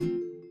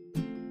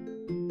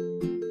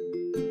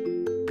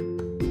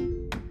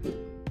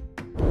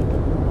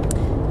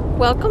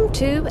Welcome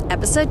to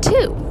episode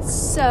 2.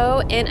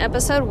 So in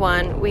episode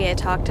 1, we had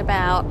talked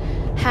about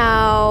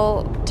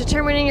how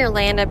determining your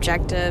land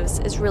objectives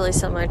is really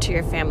similar to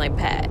your family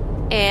pet.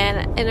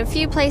 And in a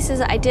few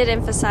places, I did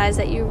emphasize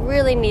that you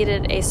really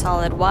needed a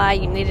solid why.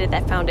 You needed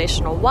that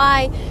foundational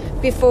why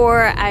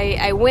before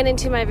I went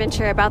into my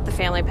venture about the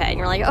family pet. And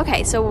you're like,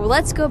 okay, so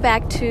let's go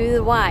back to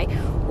the why.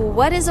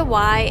 What is a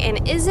why,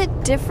 and is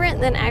it different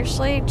than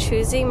actually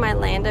choosing my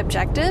land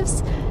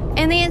objectives?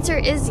 And the answer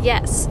is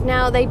yes.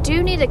 Now, they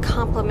do need to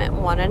complement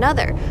one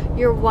another.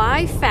 Your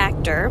why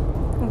factor,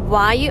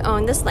 why you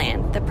own this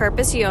land, the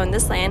purpose you own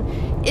this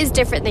land, is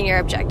different than your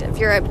objective.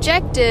 Your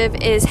objective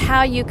is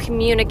how you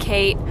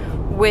communicate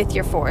with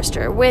your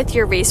forester, with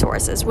your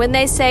resources. When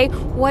they say,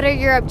 what are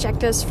your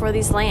objectives for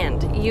these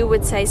land? You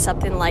would say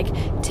something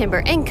like timber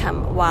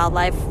income,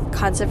 wildlife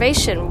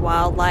conservation,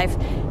 wildlife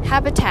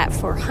habitat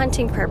for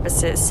hunting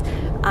purposes,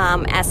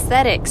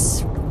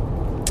 aesthetics,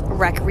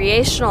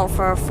 recreational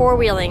for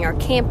four-wheeling or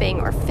camping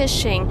or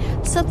fishing,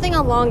 something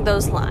along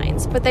those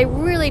lines. But they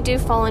really do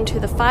fall into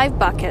the 5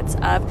 buckets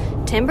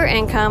of timber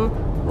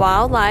income,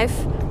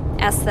 wildlife,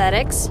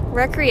 aesthetics,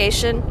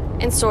 recreation,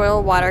 and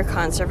soil water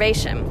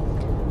conservation.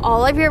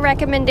 All of your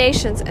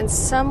recommendations in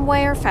some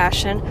way or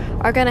fashion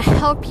are going to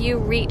help you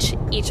reach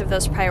each of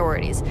those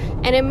priorities.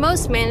 And in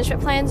most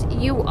management plans,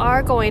 you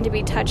are going to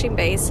be touching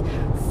base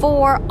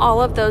for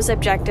all of those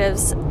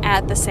objectives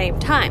at the same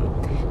time.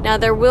 Now,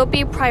 there will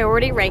be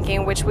priority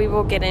ranking, which we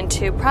will get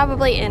into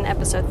probably in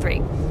episode 3.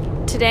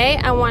 Today,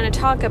 I want to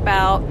talk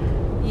about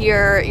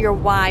your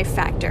why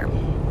factor.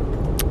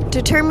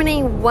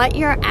 Determining what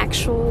your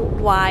actual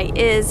why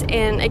is,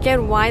 and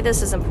again, why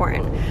this is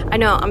important. I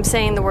know I'm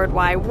saying the word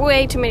why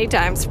way too many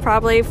times,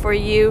 probably for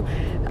you,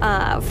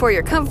 for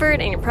your comfort,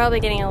 and you're probably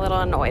getting a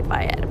little annoyed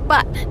by it.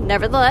 But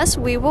nevertheless,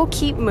 we will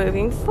keep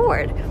moving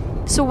forward.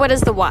 So what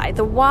is the why?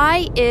 The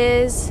why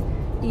is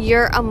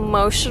your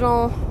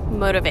emotional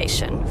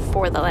motivation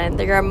for the land,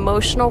 your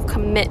emotional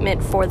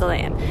commitment for the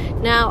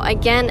land. Now,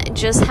 again,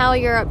 just how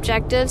your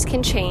objectives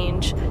can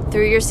change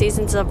through your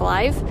seasons of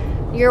life,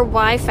 your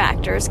why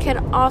factors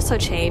can also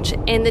change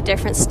in the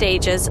different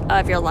stages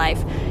of your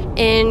life.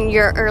 In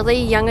your early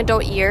young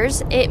adult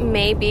years, it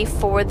may be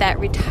for that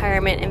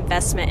retirement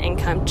investment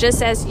income,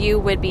 just as you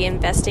would be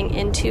investing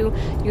into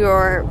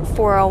your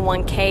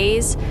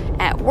 401ks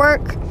at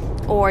work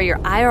or your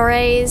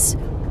IRAs.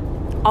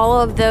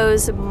 All of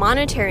those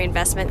monetary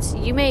investments,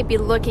 you may be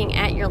looking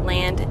at your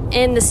land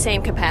in the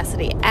same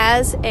capacity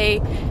as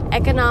a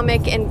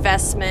economic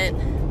investment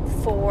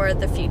for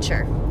the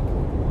future.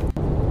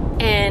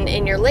 And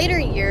in your later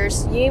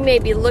years, you may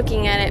be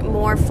looking at it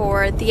more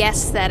for the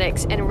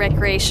aesthetics and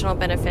recreational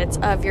benefits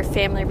of your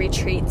family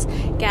retreats,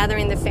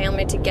 gathering the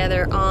family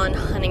together on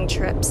hunting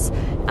trips.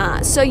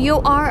 So you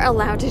are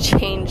allowed to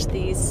change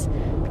these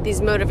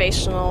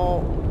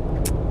motivational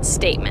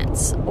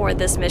statements or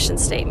this mission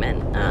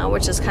statement,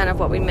 which is kind of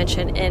what we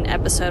mentioned in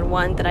episode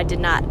 1 that I did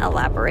not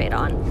elaborate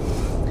on.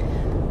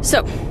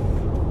 So,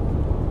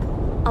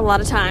 a lot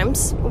of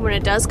times when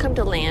it does come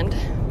to land,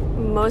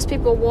 most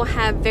people will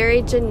have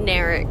very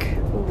generic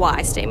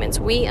why statements.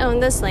 We own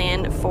this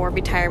land for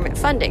retirement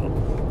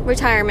funding.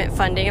 Retirement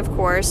funding, of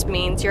course,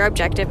 means your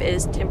objective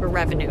is timber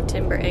revenue,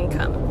 timber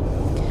income.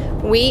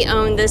 We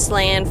own this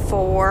land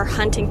for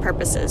hunting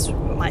purposes.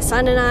 My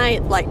son and I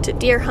like to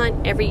deer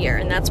hunt every year,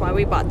 and that's why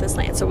we bought this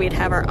land. So we'd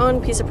have our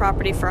own piece of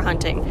property for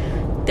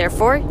hunting.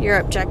 Therefore, your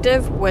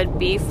objective would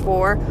be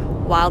for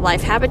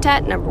wildlife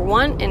habitat, number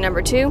 1, and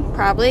number 2,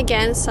 probably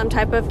again, some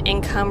type of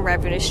income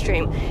revenue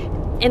stream.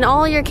 In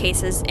all your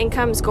cases,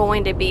 income is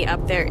going to be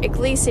up there, at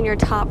least in your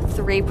top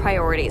 3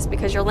 priorities,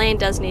 because your land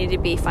does need to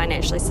be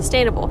financially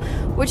sustainable,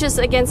 which is,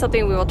 again,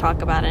 something we will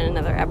talk about in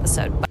another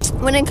episode. But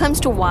when it comes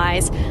to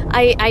whys,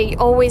 I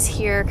always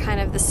hear kind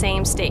of the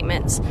same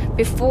statements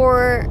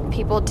before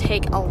people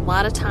take a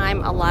lot of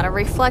time, a lot of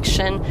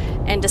reflection,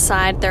 and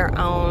decide their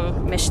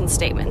own mission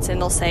statements. And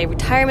they'll say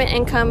retirement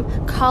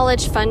income,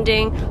 college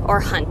funding,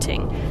 or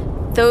hunting.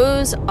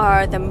 Those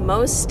are the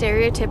most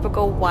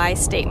stereotypical why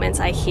statements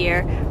I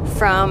hear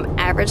from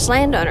average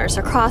landowners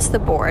across the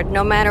board.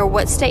 No matter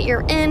what state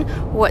you're in,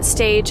 what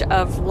stage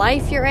of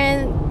life you're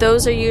in,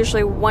 those are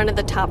usually one of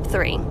the top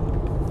 3.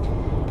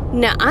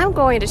 Now, I'm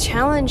going to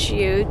challenge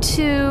you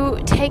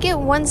to take it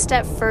one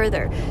step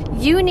further.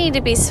 You need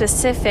to be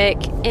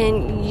specific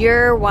in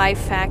your why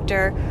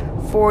factor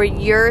for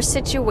your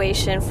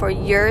situation, for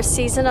your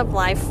season of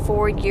life,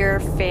 for your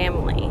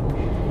family.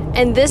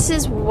 And this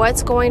is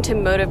what's going to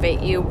motivate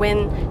you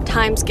when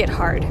times get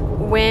hard,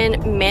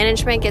 when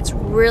management gets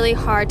really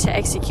hard to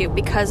execute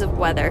because of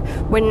weather,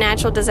 when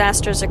natural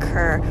disasters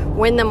occur,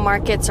 when the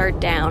markets are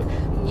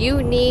down.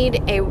 You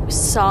need a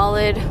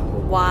solid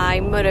why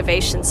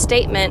motivation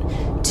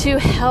statement to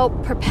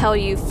help propel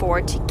you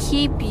forward, to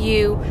keep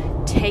you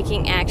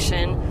taking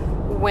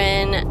action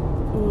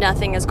when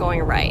nothing is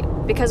going right.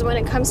 Because when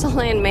it comes to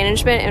land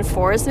management and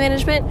forest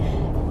management,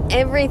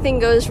 everything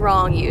goes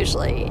wrong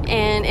usually,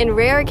 and in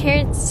rare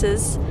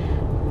occurrences,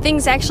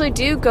 things actually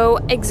do go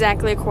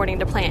exactly according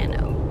to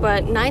plan.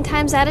 But 9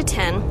 times out of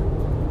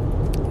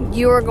 10,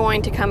 you are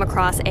going to come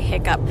across a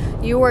hiccup.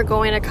 You are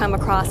going to come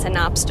across an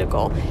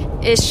obstacle.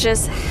 It's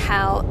just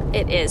how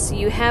it is.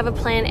 You have a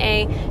plan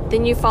A,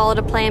 then you follow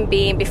to plan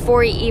B, and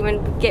before you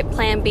even get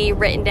plan B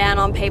written down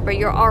on paper,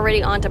 you're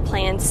already on to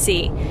plan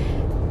C.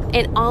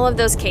 In all of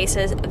those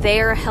cases,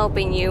 they are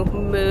helping you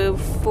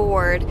move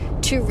forward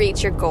to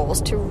reach your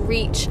goals, to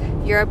reach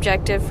your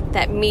objective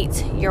that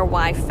meets your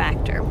why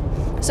factor.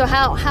 So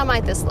how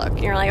might this look?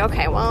 You're like,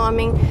 okay, well,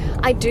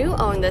 I do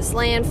own this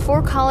land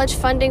for college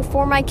funding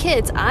for my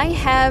kids. I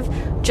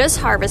have just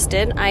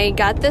harvested. I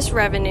got this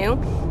revenue.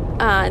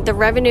 The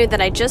revenue that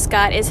I just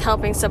got is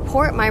helping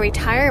support my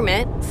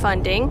retirement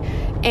funding,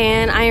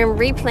 and I am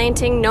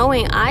replanting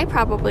knowing I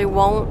probably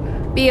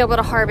won't be able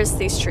to harvest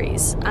these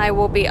trees. I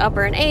will be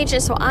upper in age,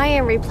 and so I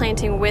am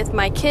replanting with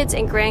my kids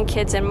and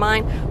grandkids in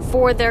mind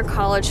for their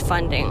college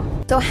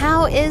funding. So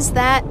how is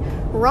that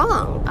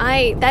wrong?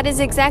 That is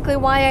exactly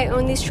why I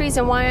own these trees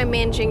and why I'm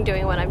managing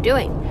doing what I'm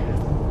doing.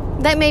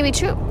 That may be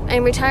true,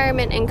 and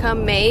retirement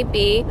income may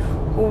be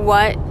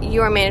what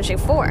you are managing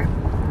for.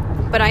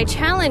 But I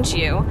challenge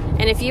you,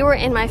 and if you were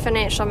in my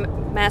financial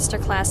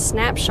masterclass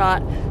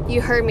snapshot,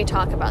 you heard me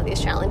talk about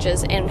these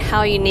challenges and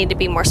how you need to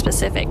be more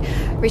specific.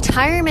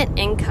 Retirement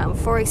income,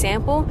 for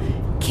example,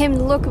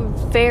 can look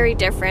very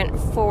different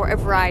for a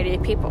variety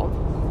of people.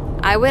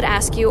 I would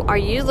ask you, are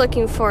you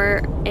looking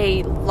for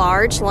a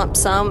large lump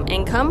sum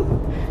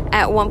income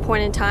at one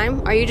point in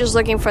time? Are you just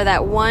looking for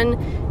that one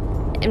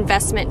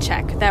investment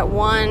check, that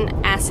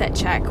one asset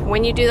check?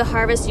 When you do the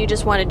harvest, you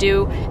just want to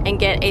do and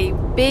get a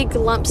big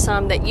lump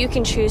sum that you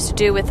can choose to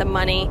do with the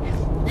money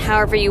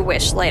however you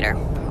wish later.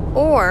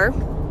 Or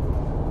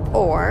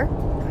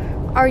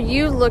are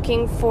you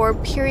looking for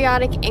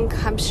periodic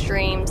income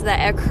streams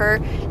that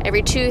occur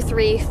every 2,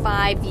 3,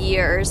 5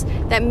 years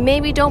that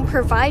maybe don't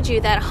provide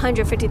you that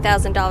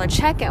 $150,000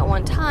 check at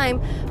one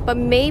time, but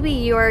maybe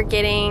you're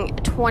getting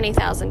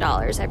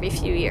 $20,000 every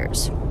few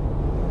years?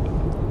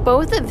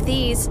 Both of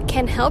these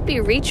can help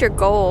you reach your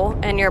goal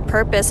and your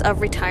purpose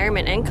of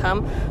retirement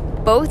income.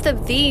 Both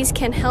of these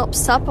can help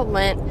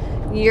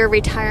supplement your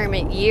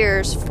retirement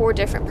years for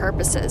different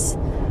purposes.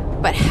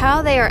 But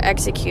how they are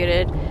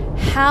executed,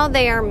 how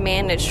they are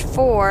managed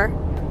for,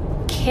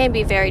 can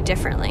be very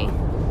differently.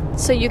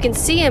 So you can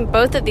see in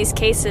both of these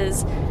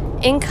cases,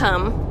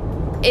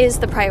 income is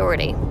the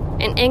priority,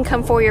 and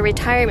income for your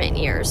retirement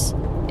years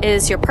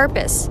is your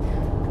purpose.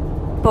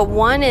 But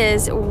one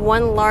is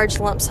one large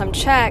lump sum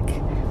check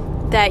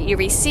that you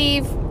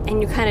receive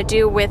and you kind of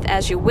do with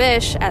as you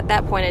wish at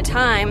that point in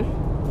time.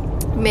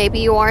 Maybe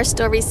you are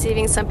still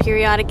receiving some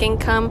periodic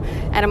income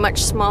at a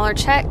much smaller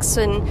checks,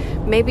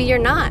 and maybe you're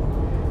not.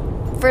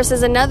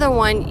 Versus another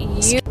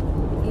one,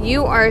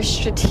 you are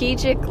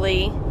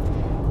strategically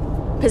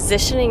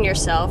positioning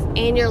yourself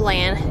and your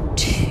land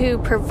to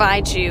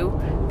provide you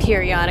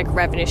periodic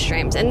revenue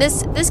streams. And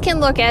this can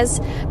look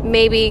as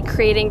maybe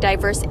creating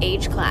diverse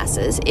age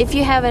classes. If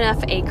you have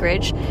enough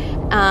acreage,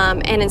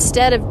 and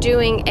instead of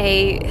doing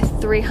a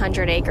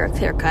 300-acre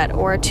clear cut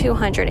or a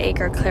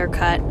 200-acre clear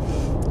cut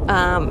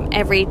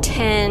every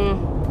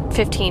 10,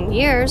 15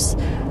 years,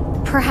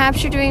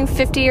 perhaps you're doing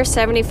 50 or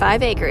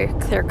 75-acre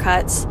clear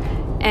cuts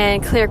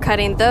and clear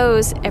cutting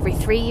those every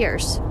 3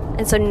 years.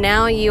 And so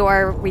now you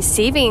are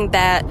receiving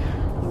that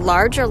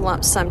larger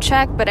lump sum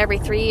check, but every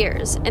 3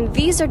 years. And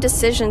these are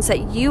decisions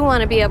that you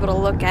want to be able to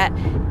look at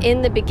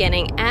in the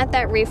beginning at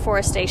that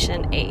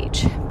reforestation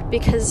age,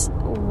 because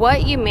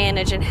what you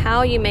manage and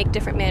how you make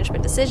different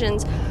management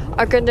decisions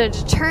are going to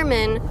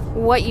determine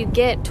what you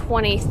get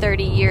 20,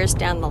 30 years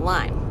down the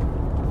line.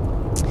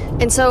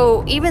 And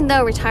so even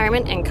though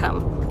retirement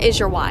income is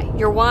your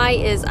why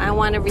is I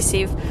want to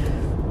receive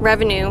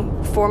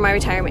revenue for my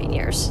retirement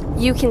years,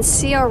 you can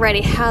see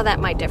already how that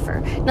might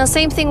differ. Now,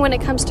 same thing when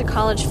it comes to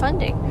college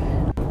funding.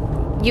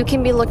 You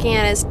can be looking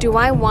at it as, do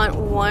I want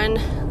one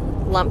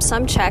lump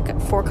sum check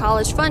for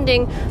college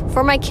funding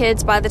for my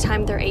kids by the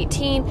time they're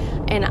 18,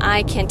 and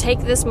I can take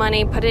this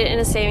money, put it in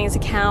a savings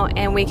account,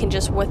 and we can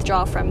just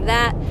withdraw from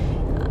that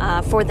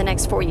for the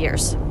next 4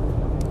 years?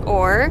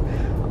 Or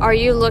are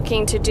you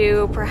looking to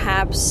do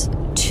perhaps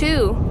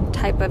two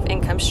type of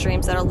income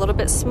streams that are a little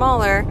bit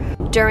smaller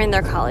during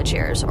their college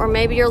years? Or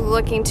maybe you're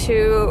looking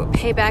to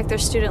pay back their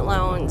student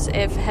loans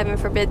if, heaven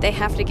forbid, they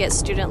have to get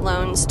student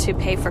loans to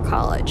pay for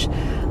college.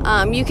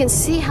 You can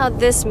see how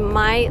this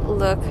might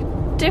look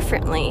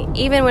differently,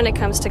 even when it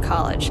comes to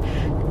college.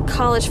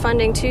 College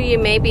funding too, you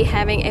may be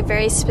having a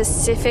very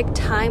specific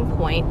time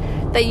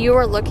point that you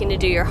are looking to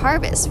do your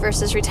harvest,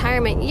 versus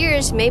retirement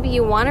years. Maybe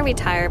you want to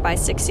retire by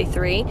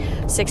 63,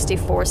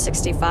 64,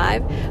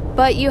 65,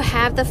 but you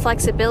have the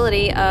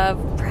flexibility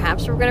of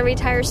perhaps we're going to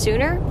retire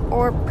sooner,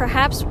 or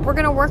perhaps we're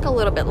going to work a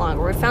little bit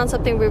longer. We found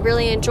something we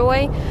really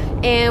enjoy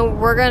and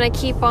we're going to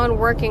keep on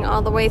working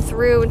all the way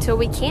through until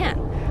we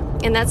can.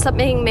 And that's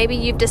something maybe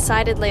you've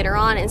decided later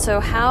on. And so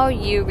how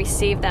you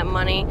receive that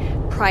money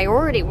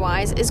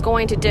priority-wise is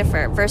going to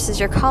differ. Versus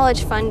your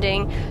college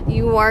funding,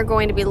 you are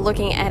going to be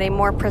looking at a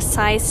more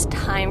precise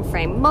time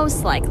frame,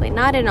 most likely,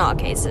 not in all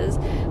cases.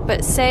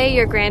 But say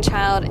your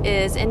grandchild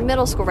is in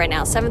middle school right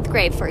now, 7th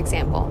grade, for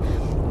example.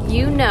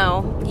 you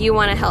know you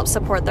want to help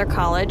support their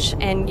college,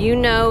 and you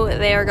know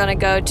they are going to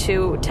go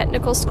to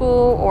technical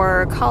school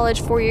or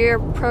college 4-year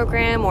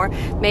program, or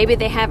maybe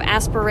they have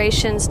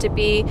aspirations to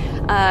be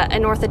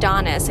an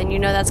orthodontist, and you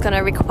know that's going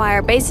to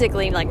require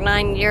basically like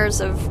 9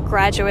 years of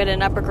graduate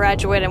and upper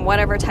graduate and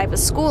whatever type of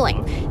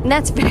schooling, and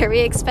that's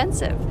very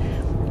expensive.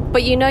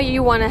 But you know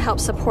you want to help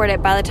support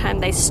it by the time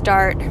they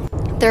start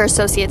their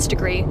associate's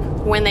degree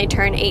when they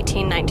turn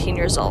 18, 19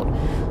 years old.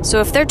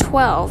 So if they're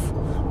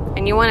 12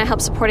 and you want to help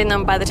supporting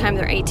them by the time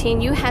they're 18,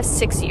 you have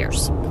 6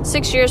 years.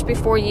 6 years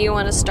before you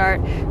want to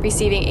start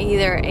receiving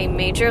either a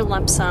major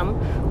lump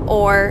sum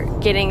or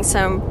getting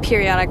some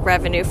periodic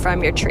revenue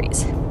from your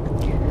trees.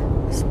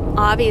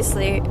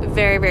 Obviously,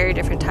 very, very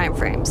different time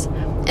frames.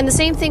 And the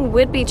same thing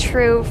would be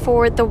true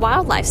for the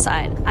wildlife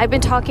side. I've been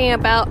talking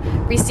about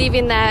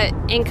receiving that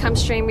income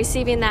stream,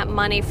 receiving that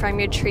money from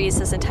your trees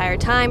this entire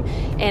time,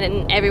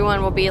 and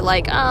everyone will be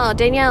like, oh,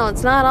 Danielle,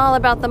 it's not all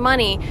about the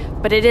money.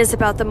 But it is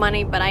about the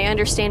money, but I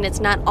understand it's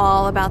not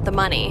all about the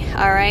money,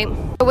 all right?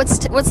 So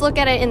let's look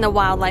at it in the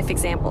wildlife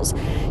examples.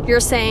 You're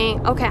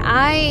saying, okay,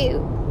 I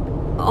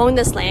own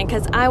this land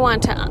because I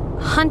want to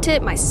hunt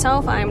it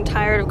myself. I'm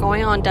tired of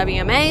going on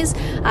WMAs.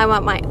 I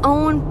want my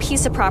own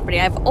piece of property.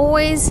 I've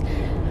always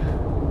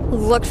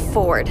looked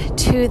forward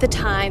to the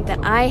time that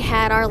I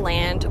had our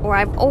land, or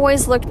I've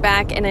always looked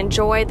back and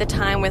enjoyed the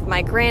time with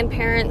my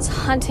grandparents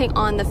hunting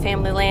on the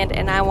family land,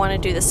 and I want to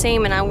do the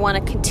same, and I want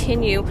to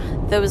continue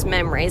those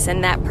memories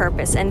and that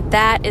purpose. And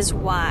that is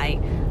why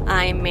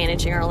I am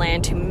managing our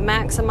land, to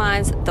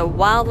maximize the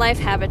wildlife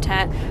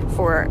habitat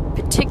for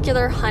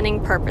particular hunting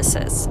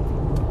purposes.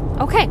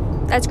 Okay,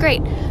 that's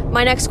great.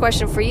 My next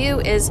question for you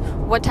is,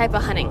 what type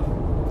of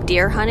hunting?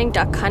 Deer hunting,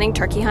 duck hunting,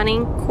 turkey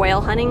hunting, quail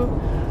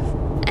hunting?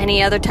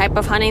 Any other type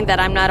of hunting that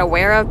I'm not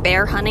aware of?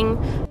 Bear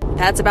hunting?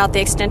 That's about the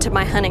extent of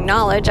my hunting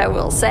knowledge, I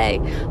will say.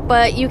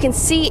 But you can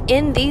see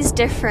in these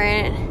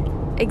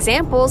different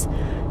examples,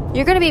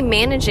 you're going to be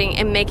managing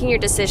and making your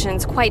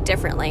decisions quite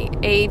differently.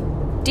 A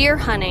deer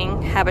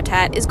hunting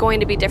habitat is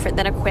going to be different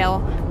than a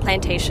quail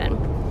plantation.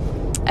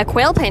 A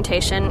quail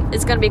plantation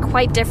is going to be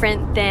quite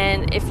different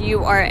than if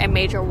you are a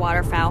major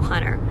waterfowl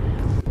hunter.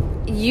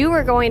 You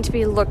are going to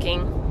be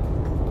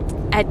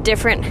looking at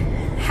different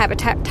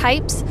habitat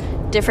types,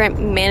 different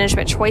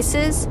management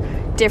choices,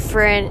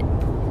 different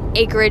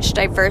acreage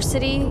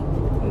diversity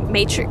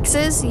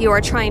matrices you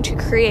are trying to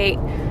create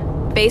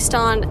based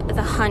on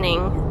the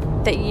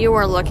hunting that you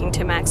are looking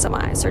to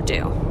maximize or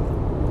do.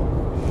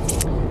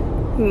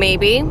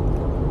 Maybe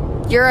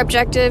your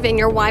objective and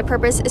your why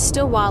purpose is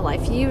still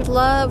wildlife. You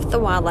love the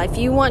wildlife.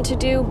 You want to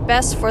do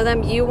best for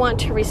them. You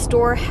want to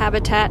restore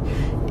habitat,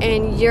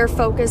 and your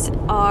focus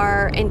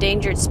are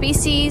endangered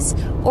species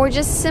or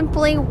just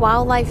simply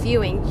wildlife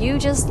viewing. You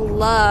just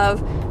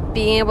love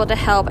being able to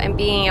help and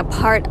being a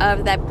part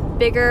of that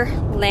bigger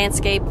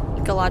landscape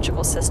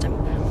ecological system.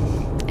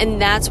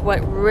 And that's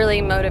what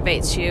really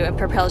motivates you and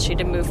propels you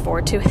to move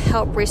forward, to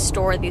help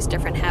restore these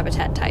different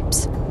habitat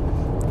types.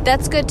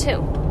 That's good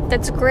too.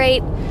 That's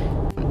great,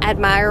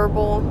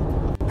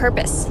 admirable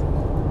purpose.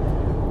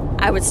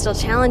 I would still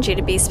challenge you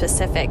to be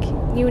specific.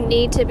 You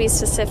need to be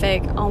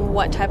specific on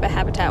what type of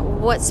habitat,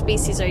 what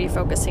species are you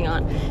focusing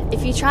on.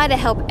 If you try to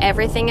help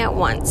everything at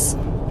once,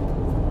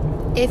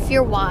 if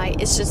your why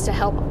is just to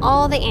help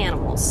all the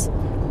animals,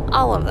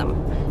 all of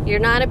them, you're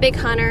not a big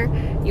hunter,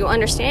 you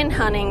understand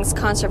hunting's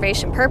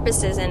conservation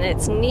purposes and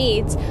its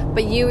needs,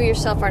 but you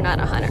yourself are not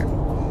a hunter,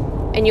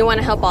 and you want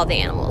to help all the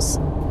animals.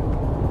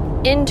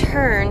 In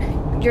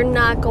turn, you're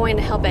not going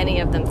to help any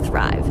of them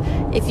thrive.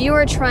 If you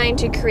are trying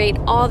to create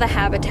all the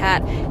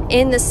habitat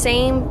in the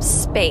same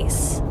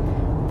space,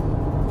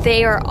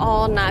 they are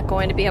all not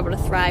going to be able to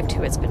thrive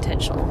to its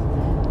potential.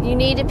 You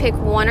need to pick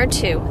one or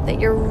two that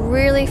you're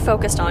really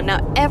focused on.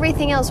 Now,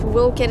 everything else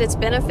will get its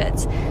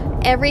benefits.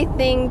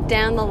 Everything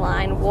down the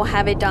line will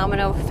have a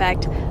domino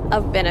effect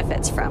of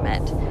benefits from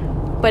it.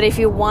 But if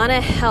you want to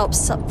help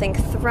something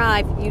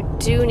thrive, you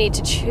do need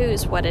to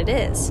choose what it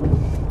is.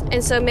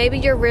 And so maybe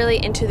you're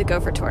really into the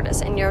gopher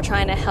tortoise and you're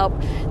trying to help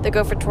the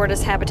gopher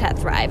tortoise habitat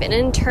thrive. And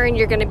in turn,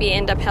 you're going to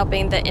end up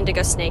helping the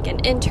indigo snake.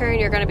 And in turn,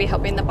 you're going to be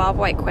helping the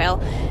bobwhite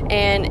quail.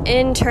 And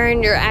in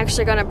turn, you're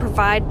actually going to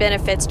provide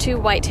benefits to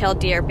white-tailed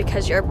deer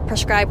because you're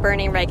prescribed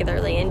burning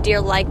regularly. And deer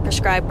like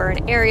prescribed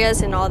burn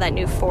areas and all that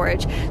new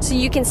forage. So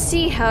you can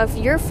see how if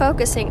you're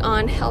focusing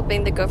on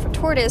helping the gopher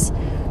tortoise,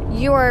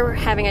 you're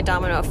having a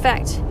domino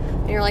effect.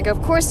 And you're like,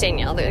 of course,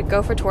 Danielle, the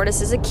gopher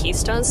tortoise is a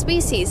keystone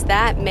species.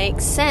 That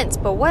makes sense.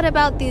 But what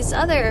about these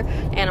other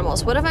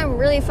animals? What if I'm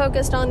really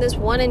focused on this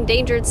one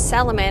endangered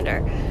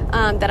salamander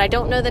that I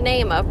don't know the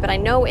name of, but I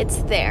know it's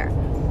there?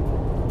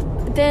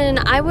 Then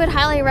I would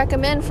highly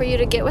recommend for you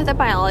to get with a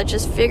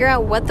biologist, figure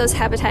out what those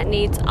habitat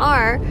needs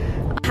are,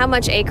 how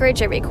much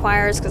acreage it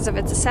requires, because if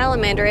it's a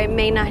salamander, it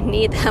may not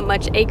need that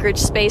much acreage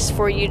space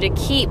for you to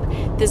keep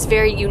this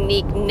very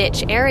unique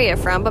niche area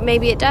from, but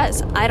maybe it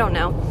does. I don't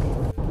know.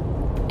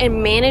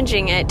 And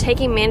managing it,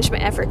 taking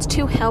management efforts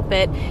to help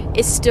it,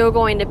 is still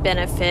going to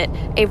benefit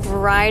a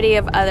variety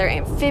of other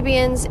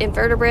amphibians,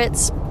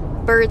 invertebrates,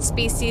 bird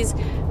species,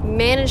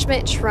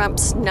 Management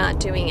trumps not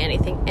doing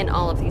anything in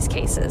all of these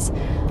cases.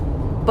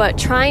 But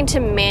trying to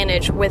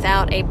manage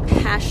without a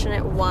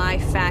passionate why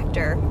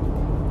factor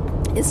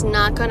is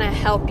not going to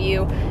help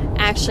you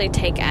actually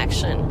take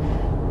action.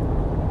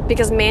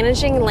 Because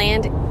managing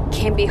land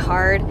can be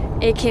hard,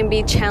 it can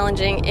be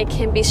challenging, it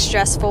can be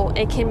stressful,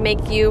 it can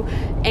make you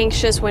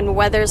anxious when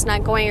weather's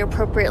not going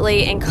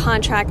appropriately and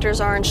contractors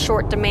are in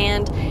short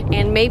demand,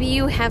 and maybe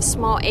you have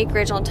small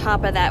acreage on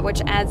top of that,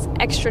 which adds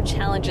extra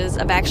challenges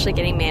of actually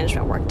getting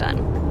management work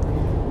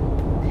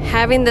done.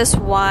 Having this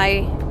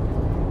why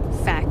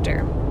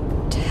factor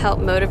to help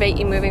motivate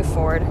you moving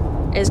forward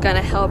is going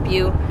to help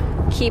you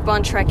keep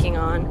on trekking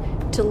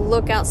on, to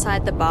look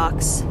outside the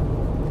box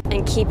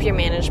and keep your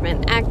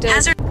management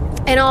active.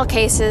 In all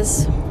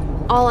cases,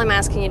 all I'm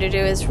asking you to do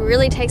is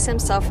really take some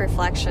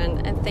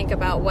self-reflection and think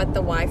about what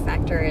the why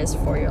factor is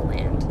for your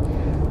land.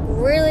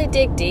 Really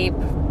dig deep.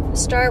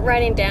 Start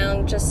writing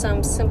down just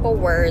some simple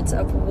words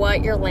of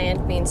what your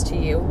land means to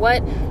you.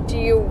 What do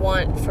you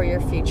want for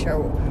your future?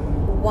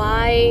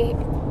 Why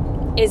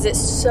is it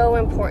so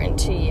important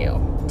to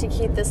you to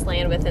keep this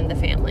land within the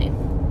family?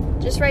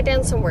 Just write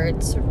down some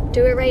words.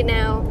 Do it right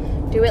now.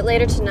 Do it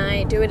later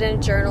tonight. Do it in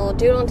a journal.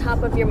 Do it on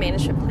top of your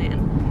management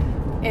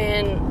plan.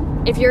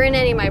 And if you're in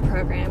any of my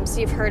programs,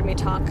 you've heard me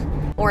talk,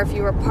 or if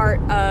you were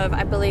part of,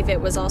 I believe it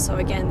was also,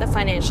 again, the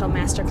Financial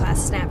Masterclass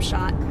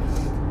Snapshot,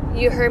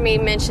 you heard me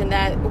mention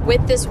that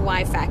with this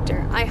why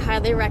factor, I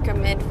highly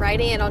recommend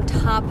writing it on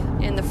top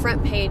in the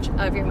front page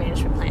of your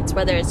management plans,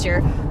 whether it's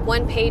your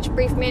one-page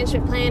brief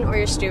management plan or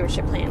your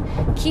stewardship plan.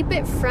 Keep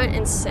it front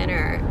and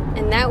center,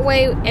 and that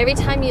way, every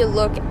time you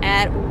look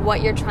at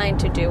what you're trying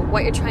to do,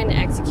 what you're trying to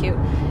execute,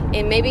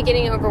 and maybe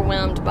getting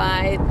overwhelmed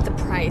by the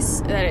price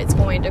that it's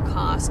going to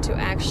cost to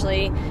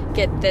actually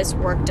get this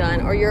work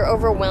done, or you're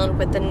overwhelmed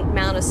with the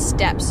amount of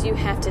steps you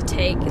have to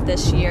take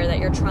this year that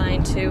you're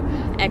trying to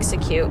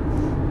execute,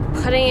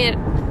 putting it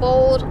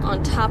bold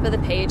on top of the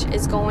page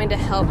is going to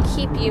help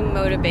keep you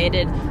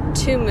motivated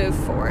to move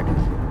forward.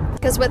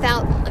 Because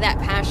without that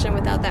passion,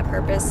 without that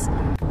purpose,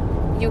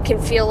 you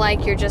can feel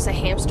like you're just a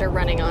hamster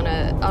running on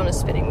a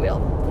spinning wheel.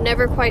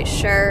 Never quite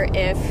sure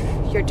if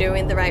you're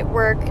doing the right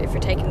work, if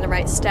you're taking the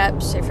right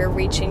steps, if you're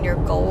reaching your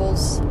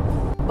goals.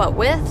 But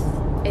with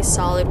a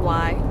solid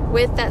why,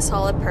 with that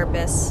solid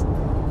purpose,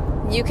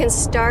 you can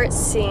start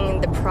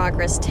seeing the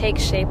progress take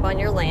shape on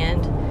your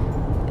land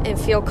and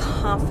feel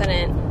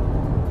confident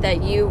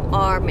that you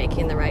are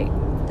making the right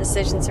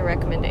decisions and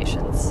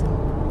recommendations.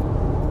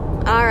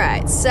 All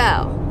right,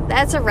 so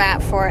that's a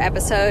wrap for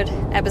episode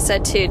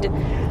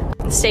 2.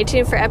 Stay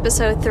tuned for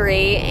episode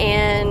 3,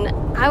 and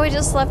I would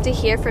just love to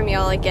hear from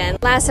y'all again.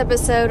 Last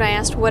episode, I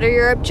asked, what are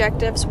your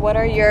objectives? What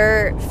are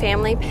your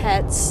family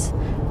pets?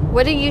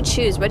 What do you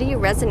choose? What do you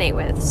resonate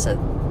with? So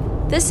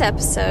this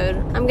episode,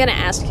 I'm going to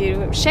ask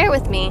you, share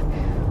with me,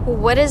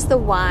 what is the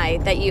why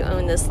that you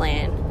own this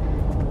land?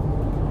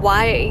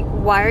 Why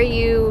are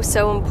you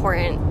so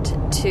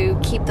important to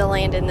keep the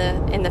land in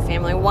the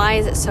family? Why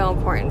is it so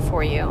important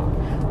for you?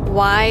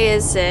 Why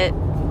is it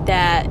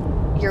that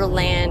your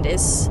land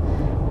is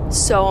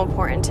so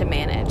important to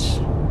manage?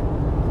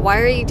 Why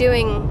are you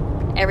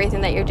doing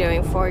everything that you're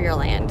doing for your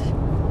land?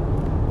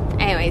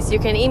 Anyways, you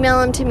can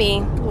email them to me,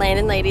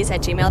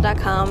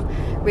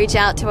 landandladies@gmail.com. Reach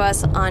out to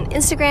us on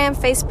Instagram,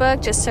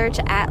 Facebook, just search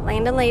at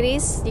Land and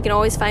Ladies. You can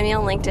always find me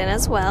on LinkedIn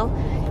as well.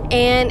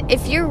 And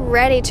if you're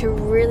ready to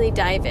really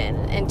dive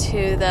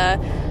into the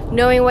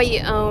knowing what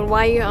you own,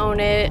 why you own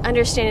it,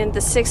 understanding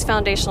the 6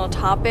 foundational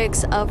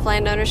topics of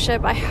land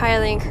ownership, I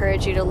highly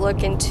encourage you to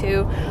look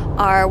into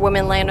our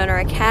Women Landowner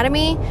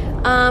Academy.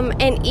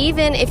 And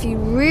even if you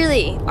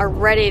really are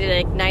ready to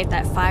ignite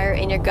that fire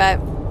in your gut,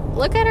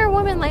 look at our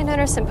Women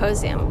Landowner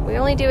Symposium. We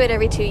only do it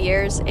every 2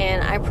 years,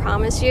 and I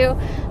promise you,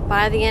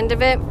 by the end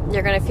of it,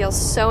 you're going to feel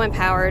so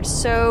empowered,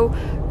 so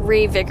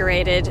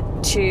revigorated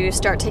to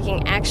start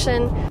taking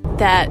action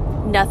that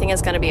nothing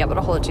is going to be able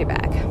to hold you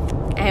back.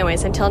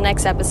 Anyways, until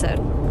next episode,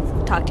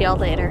 talk to y'all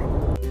later.